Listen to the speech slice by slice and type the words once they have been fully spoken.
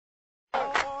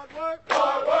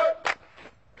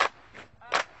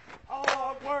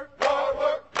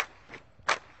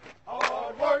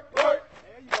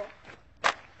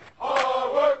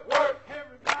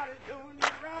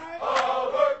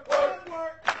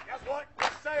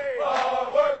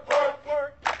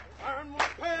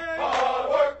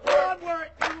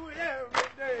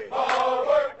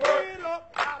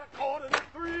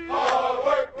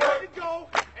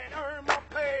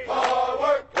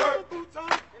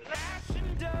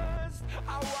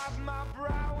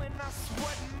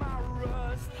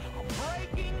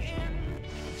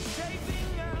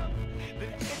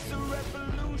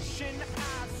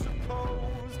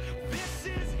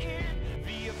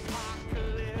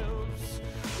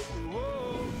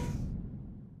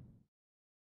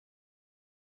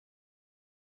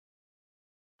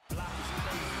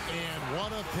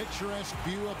What a picturesque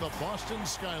view of the Boston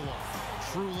skyline.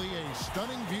 Truly a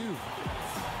stunning view.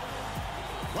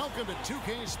 Welcome to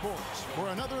 2K Sports for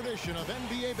another edition of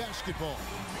NBA basketball.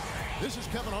 This is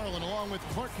Kevin Harlan along with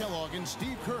Clark Kellogg and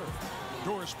Steve Kerr.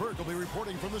 Doris Burke will be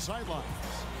reporting from the sidelines.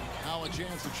 Now a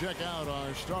chance to check out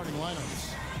our starting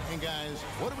lineups. And guys,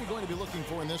 what are we going to be looking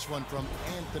for in this one from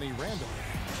Anthony Randall?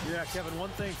 Yeah, Kevin,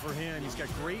 one thing for him, he's got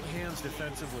great hands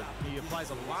defensively. He applies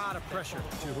a lot of pressure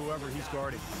to whoever he's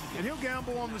guarding. And he'll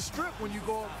gamble on the strip when you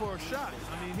go up for a shot.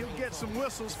 I mean, he'll get some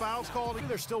whistles, fouls called.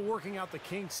 They're still working out the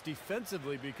kinks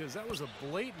defensively because that was a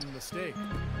blatant mistake.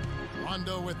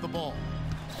 Rondo with the ball,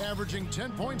 averaging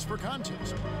 10 points per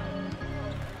contest.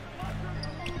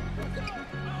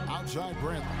 Outside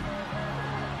Brantley.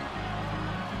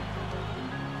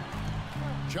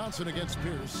 Johnson against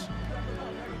Pierce.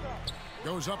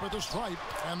 Goes up at the stripe,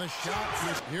 and the shot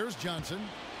is, here's Johnson.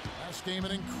 Last game,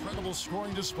 an incredible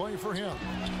scoring display for him.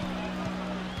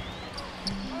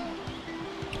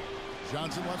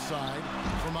 Johnson left side.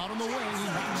 From out on the wing, he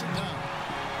knocks it down.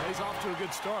 He's off to a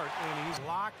good start, and he's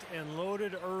locked and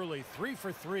loaded early. 3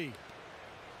 for 3.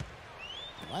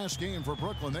 Last game for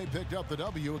Brooklyn, they picked up the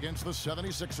W against the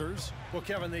 76ers. Well,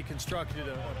 Kevin, they constructed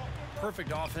a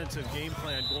perfect offensive game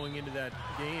plan going into that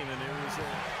game, and it was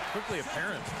quickly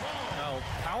apparent how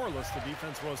powerless the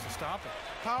defense was to stop it.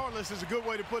 Powerless is a good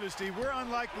way to put it, Steve. We're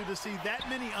unlikely to see that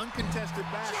many uncontested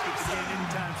baskets again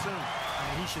anytime soon.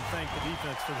 And he should thank the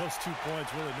defense for those 2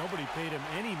 points. Really, nobody paid him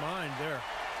any mind there.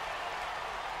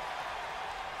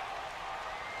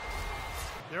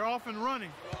 They're off and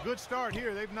running. Good start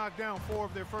here. They've knocked down 4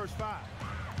 of their first 5.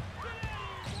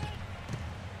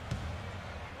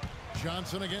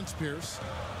 Johnson against Pierce.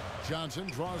 Johnson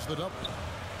draws the double.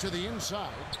 To the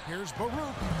inside. Here's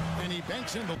Baruch. And he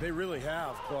banks in. They really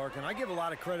have, Clark. And I give a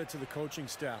lot of credit to the coaching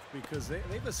staff because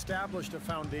they've established a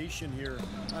foundation here,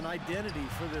 an identity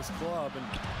for this club.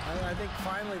 And I think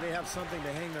finally they have something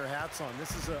to hang their hats on.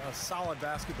 This is a solid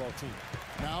basketball team.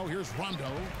 Now here's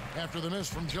Rondo after the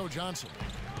miss from Joe Johnson.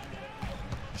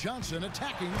 Johnson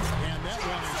attacking, and that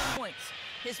one is points.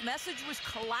 His message was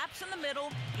collapse in the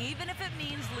middle, even if it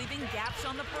means leaving gaps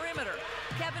on the perimeter.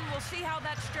 Kevin, we'll see how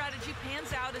that strategy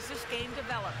pans out as this game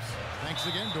develops. Thanks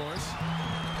again, Doris.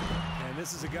 And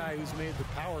this is a guy who's made the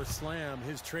power slam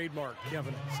his trademark,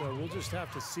 Kevin. So we'll just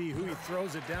have to see who he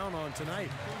throws it down on tonight.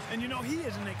 And you know, he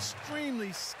is an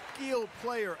extremely skilled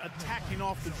player attacking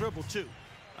off the dribble, too.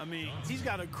 I mean, he's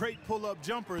got a great pull-up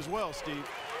jumper as well, Steve.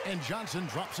 And Johnson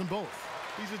drops them both.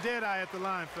 He's a dead eye at the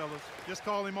line, fellas. Just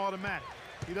call him automatic.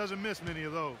 He doesn't miss many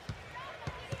of those.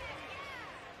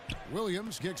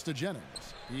 Williams kicks to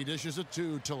Jennings. He dishes it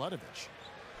to Teletovic.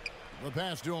 The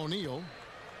pass to O'Neal.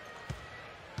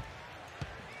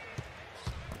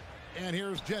 And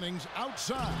here's Jennings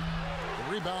outside.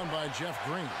 The rebound by Jeff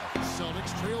Green.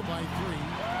 Celtics trail by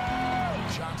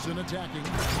 3. Johnson attacking.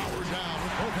 Power down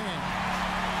with both hands.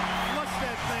 Flush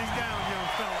that thing down, young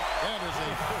fella. That is a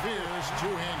fierce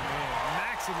two-hander.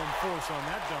 Maximum force on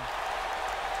that dunk.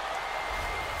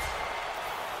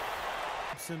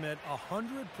 Him at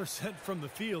 100% from the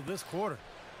field this quarter.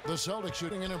 The Celtics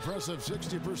shooting an impressive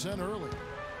 60% early.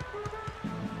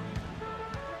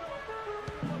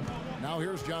 Now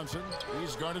here's Johnson.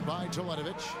 He's guarded by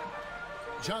Teletovic.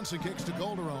 Johnson kicks to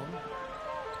Calderon.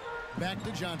 Back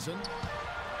to Johnson.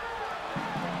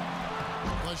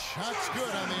 The shot's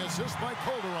good on the assist by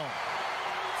Calderon.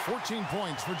 14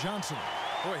 points for Johnson.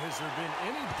 Boy, has there been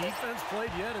any defense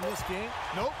played yet in this game?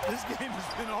 Nope, this game has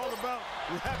been all about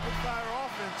rapid-fire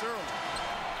offense early.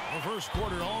 The first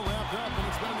quarter all wrapped up, and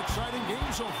it's been an exciting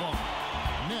game so far.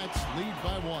 Nets lead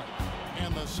by 1.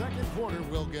 And the second quarter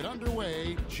will get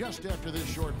underway just after this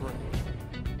short break.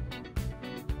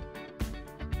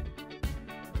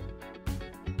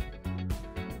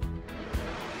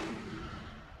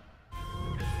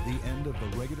 The end of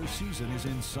the regular season is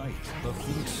in sight. The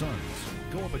Phoenix Suns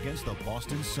go up against the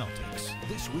Boston Celtics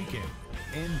this weekend.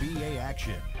 NBA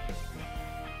action.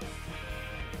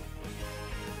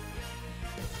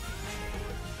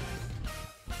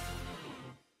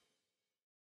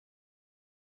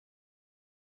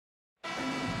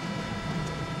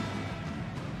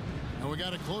 And we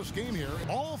got a close game here.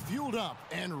 All fueled up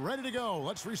and ready to go.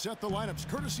 Let's reset the lineups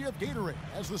courtesy of Gatorade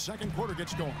as the second quarter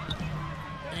gets going.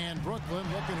 And Brooklyn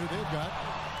looking who they've got.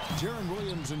 Deron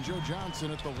Williams and Joe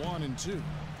Johnson at the 1 and 2.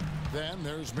 Then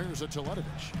there's Mirza Teletovic.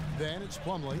 Then it's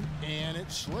Plumlee, and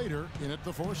it's Slater in at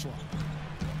the 4 slot.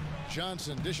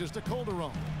 Johnson dishes to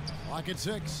Calderon. Lock at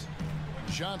 6.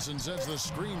 Johnson sets the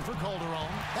screen for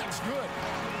Calderon. That's good.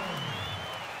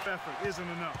 Effort isn't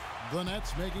enough. The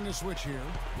Nets making a switch here.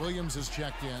 Williams is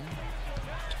checked in.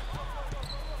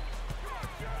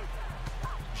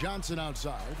 Johnson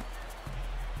outside.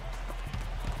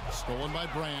 Stolen by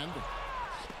Brand.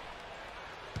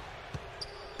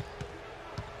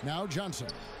 Now Johnson,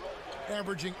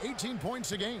 averaging 18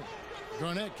 points a game.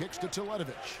 Garnett kicks to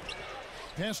Teletovic.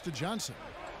 Pass to Johnson.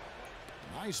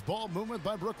 Nice ball movement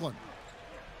by Brooklyn.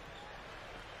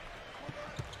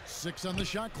 6 on the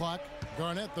shot clock.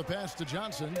 Garnett the pass to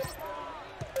Johnson.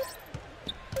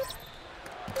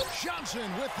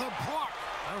 Johnson with the block.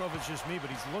 I don't know if it's just me, but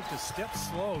he's looked a step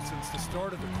slow since the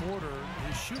start of the quarter.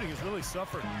 His shooting has really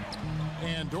suffered.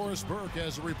 And Doris Burke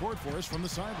has a report for us from the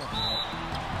sideline.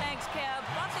 Thanks, Kev.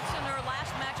 Buckets in their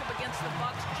last matchup against the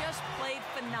Bucks just played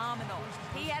phenomenal.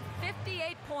 He had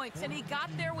 58 points, and he got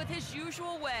there with his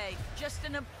usual way. Just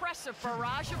an impressive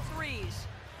barrage of threes.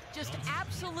 Just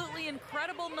absolutely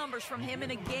incredible numbers from him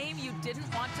in a game you didn't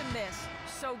want to miss.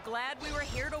 So glad we were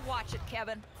here to watch it,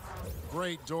 Kevin.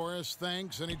 Great, Doris.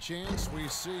 Thanks. Any chance we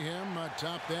see him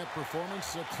top that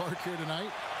performance at Clark here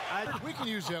tonight? We can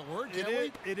use that word, can't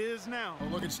we? It is now. Oh,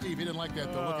 look at Steve. He didn't like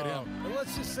that, though. Look at him. But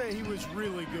let's just say he was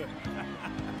really good. And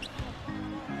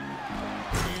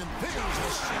there's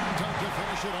a slam dunk to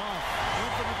finish it off.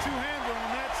 Went for the two-hander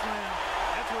on that slam.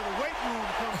 That's where the weight room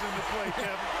comes into play,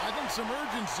 Kevin. I think some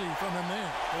urgency from him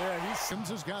there. Yeah, Sims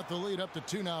has got the lead up to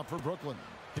 2 now for Brooklyn.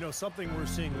 You know, something we're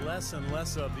seeing less and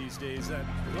less of these days, that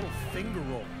little finger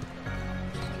roll.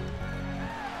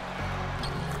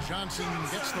 Johnson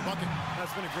gets the bucket.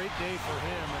 That's been a great day for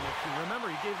him, and if you remember,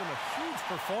 he gave them a huge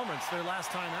performance their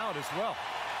last time out as well.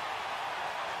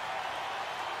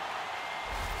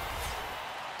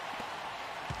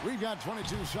 We've got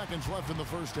 22 seconds left in the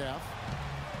first half.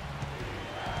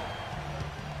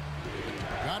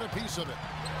 Got a piece of it.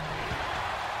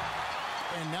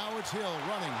 And now it's Hill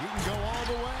running. He can go all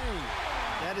the way.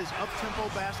 That is up-tempo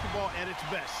basketball at its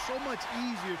best. So much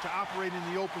easier to operate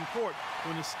in the open court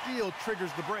when the steal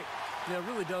triggers the break. Yeah, it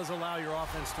really does allow your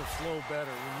offense to flow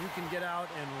better. When you can get out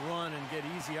and run and get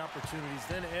easy opportunities,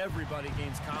 then everybody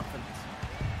gains confidence.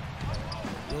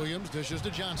 Williams dishes to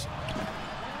Johnson.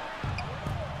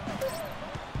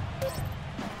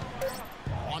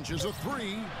 Launches a 3,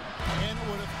 and it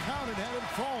would have counted had it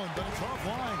fallen, but it's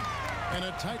offline. And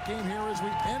a tight game here as we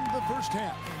end the first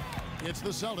half. It's the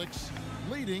Celtics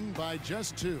leading by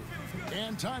just 2.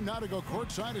 And time now to go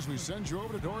courtside as we send you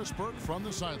over to Doris Burke from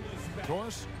the sideline.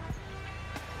 Doris?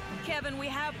 Kevin, we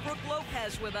have Brooke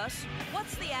Lopez with us.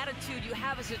 What's the attitude you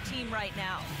have as a team right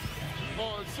now?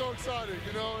 Oh, it's so exciting.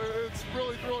 You know, it's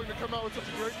really thrilling to come out with such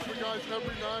a great group of guys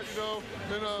every night,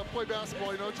 you know, and play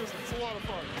basketball. You know, it's a lot of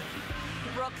fun.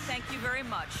 Brooke, thank you very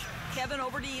much. Kevin,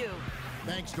 over to you.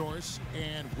 Thanks, Doris.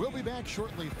 And we'll be back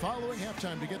shortly following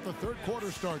halftime to get the third quarter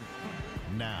started.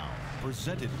 Now,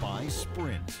 presented by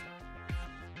Sprint.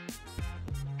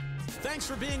 Thanks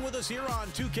for being with us here on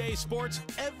 2K Sports.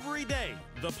 Every day,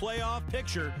 the playoff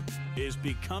picture is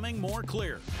becoming more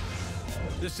clear.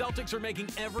 The Celtics are making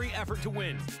every effort to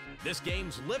win. This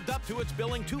game's lived up to its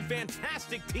billing. 2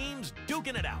 fantastic teams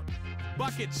duking it out.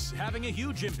 Buckets having a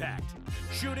huge impact.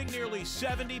 Shooting nearly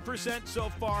 70% so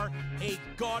far. A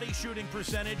gaudy shooting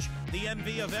percentage. The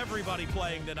envy of everybody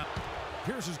playing tonight.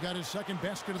 Pierce has got his second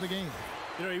basket of the game.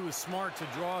 You know, he was smart to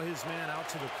draw his man out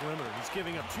to the perimeter. He's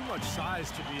giving up too much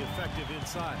size to be effective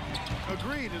inside.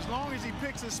 Agreed. As long as he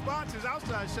picks his spots, his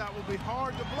outside shot will be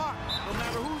hard to block, no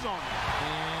matter who's on it.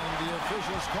 And the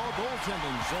officials call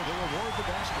goaltending, so they'll award the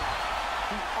basket.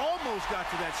 He almost got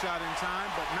to that shot in time,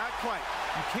 but not quite.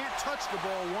 You can't touch the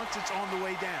ball once it's on the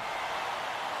way down.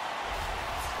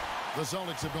 The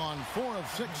Celtics have gone 4 of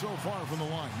 6 so far from the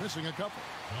line, missing a couple.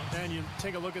 And you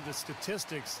take a look at the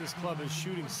statistics. This club is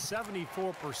shooting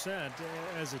 74%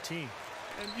 as a team.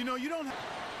 And, you know, you don't have...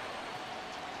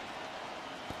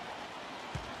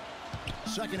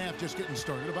 Second half just getting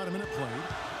started, about a minute played.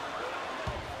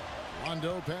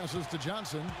 Rondo passes to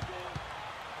Johnson.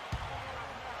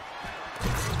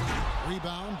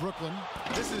 Rebound, Brooklyn.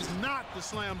 This is not the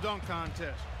slam dunk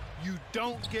contest. You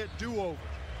don't get do-overs.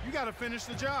 You got to finish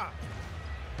the job.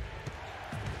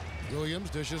 Williams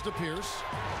dishes to Pierce.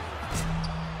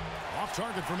 Off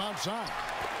target from outside.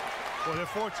 Well, they're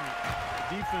fortunate.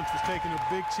 The defense was taking a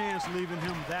big chance leaving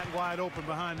him that wide open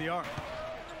behind the arc.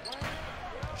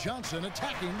 Johnson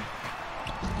attacking.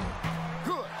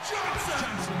 Good.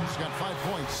 Johnson's got 5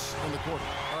 points in the quarter.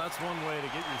 Well, that's one way to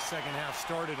get your second half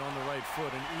started on the right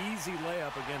foot. An easy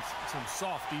layup against some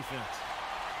soft defense.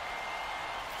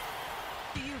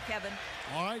 To you, Kevin.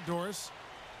 All right, Doris.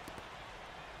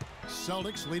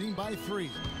 Celtics leading by 3.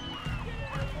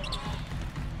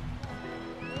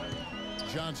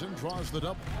 Johnson draws the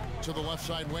double to the left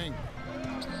side wing.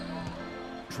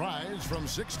 Tries from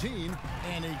 16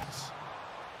 and 8.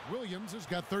 Williams has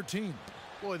got 13.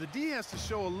 Boy, the D has to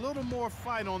show a little more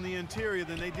fight on the interior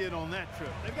than they did on that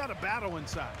trip. They've got a battle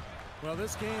inside. Well,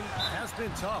 this game has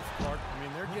been tough, Clark. I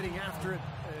mean, they're getting after it,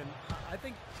 and I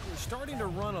think they're starting to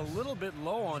run a little bit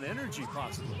low on energy,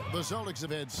 possibly. The Celtics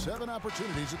have had 7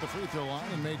 opportunities at the free throw line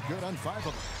and made good on 5 of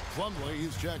them. Plumlee,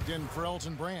 he's checked in for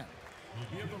Elton Brand.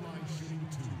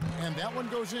 And that one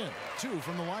goes in. 2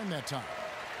 from the line that time.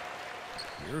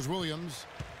 Here's Williams.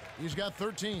 He's got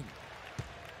 13.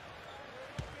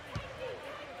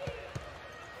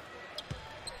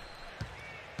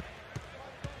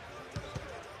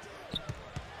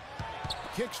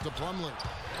 Kicks to Plumlee.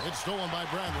 It's stolen by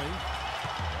Bradley.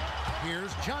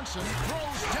 Here's Johnson.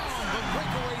 Throws down the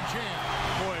breakaway jam.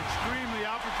 Boy, extremely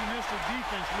opportunistic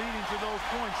defense leading to those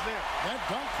points there. That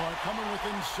dunk, Clark, coming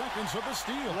within seconds of the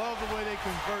steal. Love the way they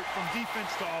convert from defense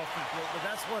to offense. But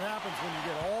that's what happens when you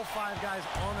get all 5 guys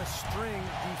on a string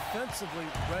defensively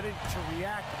ready to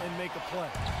react and make a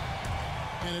play.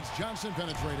 And it's Johnson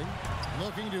penetrating,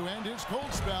 looking to end his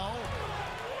cold spell.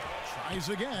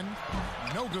 Tries again.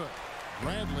 No good.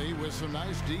 Bradley with some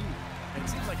nice D. It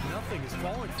seems like nothing is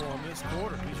falling for him this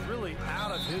quarter. He's really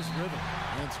out of his rhythm.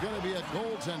 And it's going to be a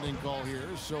goaltending call here,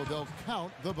 so they'll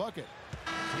count the bucket.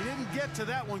 He didn't get to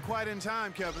that one quite in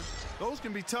time, Kevin. Those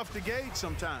can be tough to gauge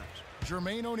sometimes.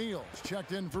 Jermaine O'Neal's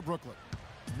checked in for Brooklyn.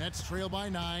 Nets trail by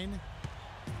 9.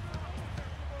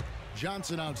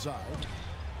 Johnson outside.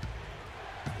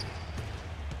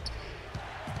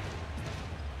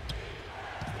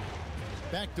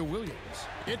 Back to Williams.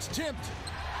 It's tipped.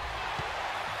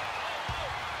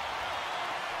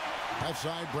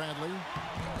 Outside Bradley.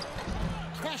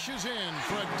 Crashes in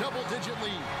for a double-digit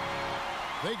lead.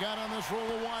 They got on this roll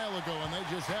a while ago, and they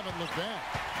just haven't looked back.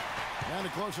 And a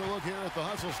closer look here at the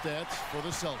hustle stats for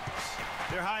the Celtics.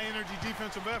 Their high-energy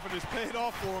defensive effort has paid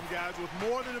off for them, guys, with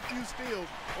more than a few steals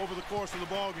over the course of the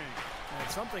ballgame. And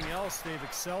something else they've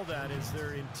excelled at is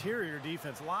their interior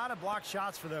defense. A lot of blocked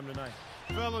shots for them tonight.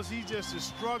 Fellas, he just is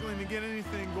struggling to get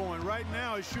anything going. Right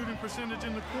now, his shooting percentage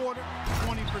in the quarter,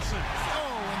 20%.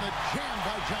 Oh, and the jam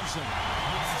by Johnson.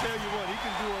 I'll tell you what, he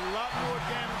can do a lot more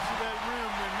damage to that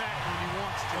rim than that when he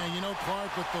wants to. And you know,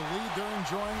 Clark, with the lead they're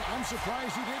enjoying, I'm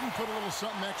surprised he didn't put a little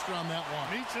something extra on that one.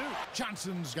 Me too.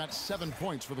 Johnson's got 7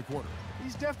 points for the quarter.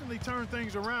 He's definitely turned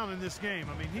things around in this game.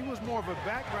 I mean, he was more of a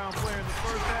background player in the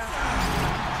first half.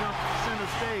 He jumped to center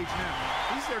stage now.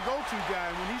 He's their go-to guy.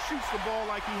 When he shoots the ball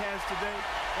like he has today,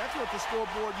 that's what the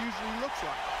scoreboard usually looks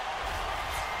like.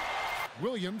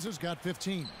 Williams has got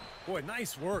 15. Boy,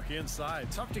 nice work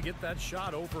inside. Tough to get that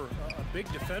shot over a big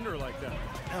defender like that.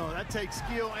 Oh, that takes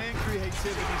skill and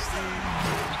creativity, Steve,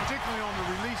 particularly on the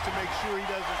release to make sure he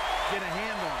doesn't get a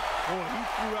hand on it. Boy, he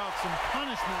threw out some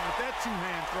punishment with that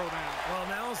 2-hand throwdown. Well,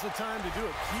 now's the time to do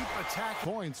it. Keep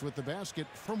attacking. Points with the basket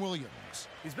from Williams.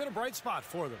 He's been a bright spot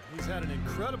for them. He's had an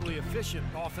incredibly efficient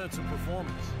offensive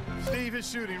performance. Steve, his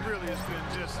shooting really has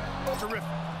been just terrific.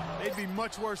 They'd be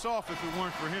much worse off if it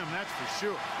weren't for him, that's for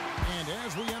sure. And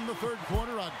as we end the third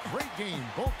quarter, a great game.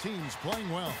 Both teams playing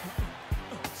well.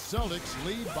 Celtics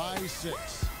lead by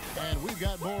 6. And we've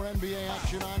got more NBA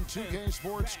action on 2K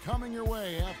Sports coming your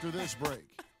way after this break.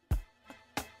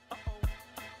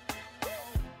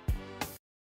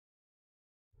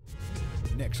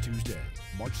 Next Tuesday,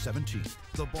 March 17th,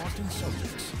 the Boston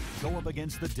Celtics go up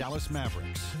against the Dallas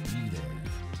Mavericks. Be there.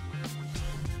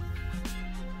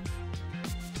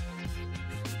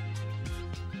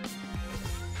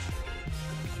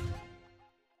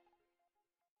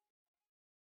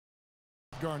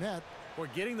 Garnett. Or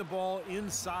getting the ball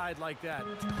inside like that,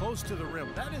 close to the rim.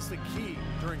 That is the key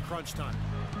during crunch time.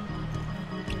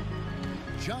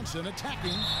 Johnson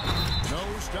attacking.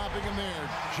 No stopping him there.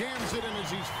 Jams it in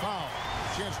as he's fouled.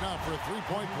 Chance now for a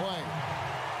three-point play.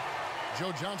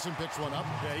 Joe Johnson picks one up.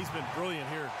 Yeah, he's been brilliant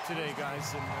here today,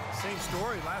 guys. And same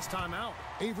story last time out.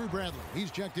 Avery Bradley,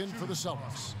 he's checked in for the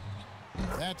Celtics.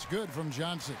 That's good from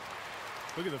Johnson.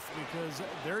 Look at because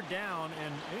they're down,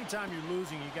 and anytime you're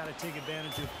losing, you got to take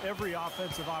advantage of every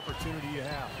offensive opportunity you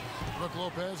have. Brook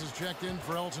Lopez is checked in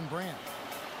for Elton Brand.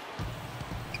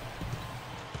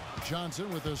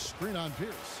 Johnson with a screen on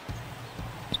Pierce.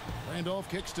 Randolph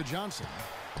kicks to Johnson.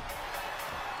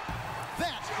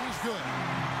 That is good.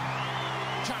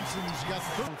 Johnson's got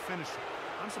the finisher.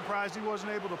 I'm surprised he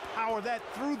wasn't able to power that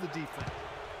through the defense.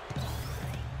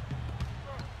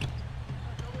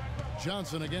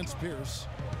 Johnson against Pierce.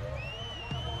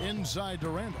 Inside to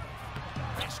Randolph.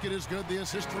 Basket is good. The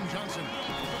assist from Johnson.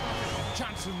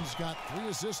 Johnson's got 3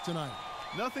 assists tonight.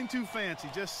 Nothing too fancy,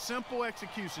 just simple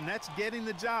execution. That's getting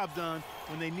the job done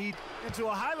when they need into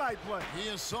a highlight play. He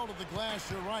assaulted the glass,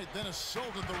 you're right, then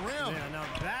assaulted the rim. Yeah, now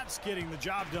that's getting the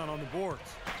job done on the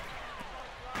boards.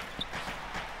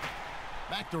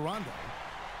 Back to Rondo.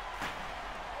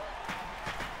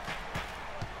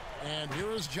 And here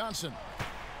is Johnson.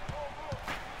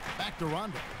 Back to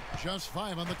Rondo. Just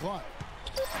 5 on the clock.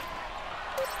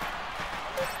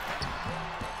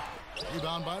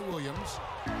 Rebound by Williams.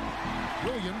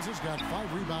 Williams has got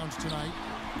 5 rebounds tonight.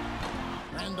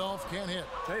 Randolph can't hit.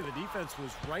 Hey, the defense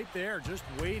was right there, just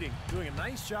waiting, doing a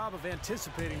nice job of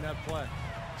anticipating that play.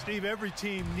 Steve, every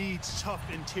team needs tough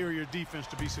interior defense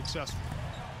to be successful.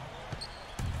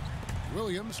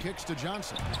 Williams kicks to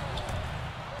Johnson.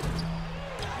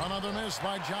 Another miss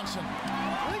by Johnson.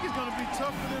 I think it's going to be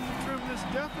tough for them to trim this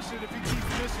deficit if he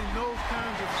keeps missing those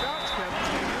kinds of shots,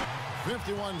 Kevin.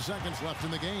 51 seconds left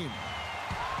in the game.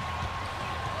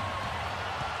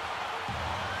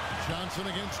 Johnson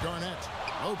against Garnett.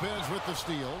 Lopez with the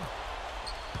steal.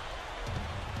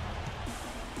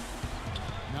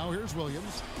 Now here's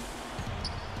Williams.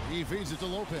 He feeds it to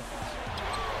Lopez.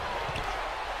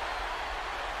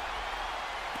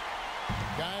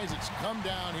 Guys, it's come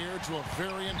down here to a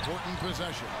very important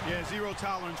possession. Yeah, 0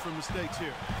 tolerance for mistakes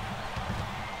here.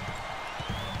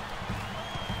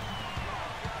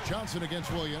 Johnson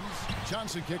against Williams.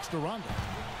 Johnson kicks to Rondo.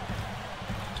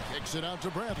 Kicks it out to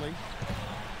Bradley.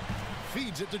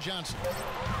 Feeds it to Johnson.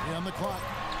 On the clock.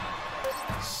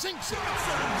 Sinks it. That's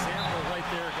an example right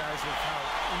there, guys, of how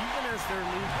even as their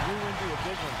lead grew into a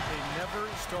big one, they never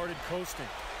started coasting.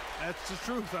 That's the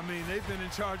truth. I mean, they've been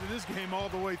in charge of this game all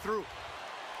the way through.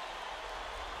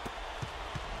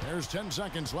 There's 10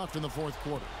 seconds left in the fourth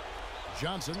quarter.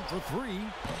 Johnson for 3.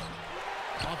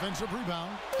 Offensive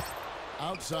rebound.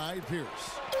 Outside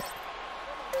Pierce.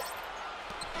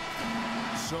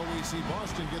 So we see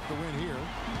Boston get the win here.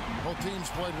 Both teams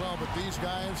played well, but these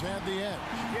guys had the edge.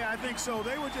 Yeah, I think so.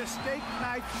 They were just steak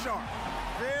knife sharp.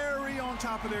 Very on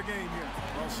top of their game here.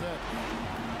 Well said.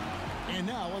 And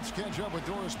now let's catch up with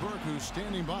Doris Burke, who's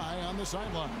standing by on the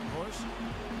sideline. Doris?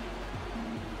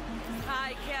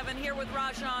 Hi, Kevin, here with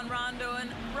Rajon Rondo.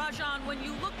 And Rajon, when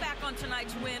you look back on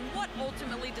tonight's win, what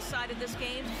ultimately decided this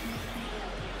game?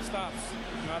 Stops.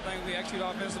 I think we executed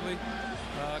offensively,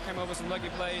 came up with some lucky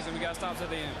plays, and we got stops at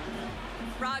the end.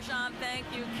 Rajon, thank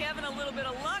you. Kevin, a little bit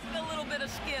of luck, a little bit of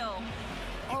skill.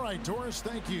 All right, Doris,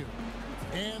 thank you.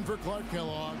 And for Clark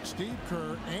Kellogg, Steve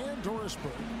Kerr, and Doris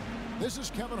Burke, this is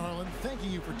Kevin Harlan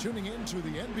thanking you for tuning in to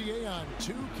the NBA on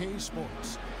 2K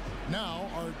Sports. Now,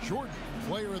 our Jordan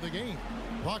player of the game,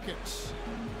 buckets.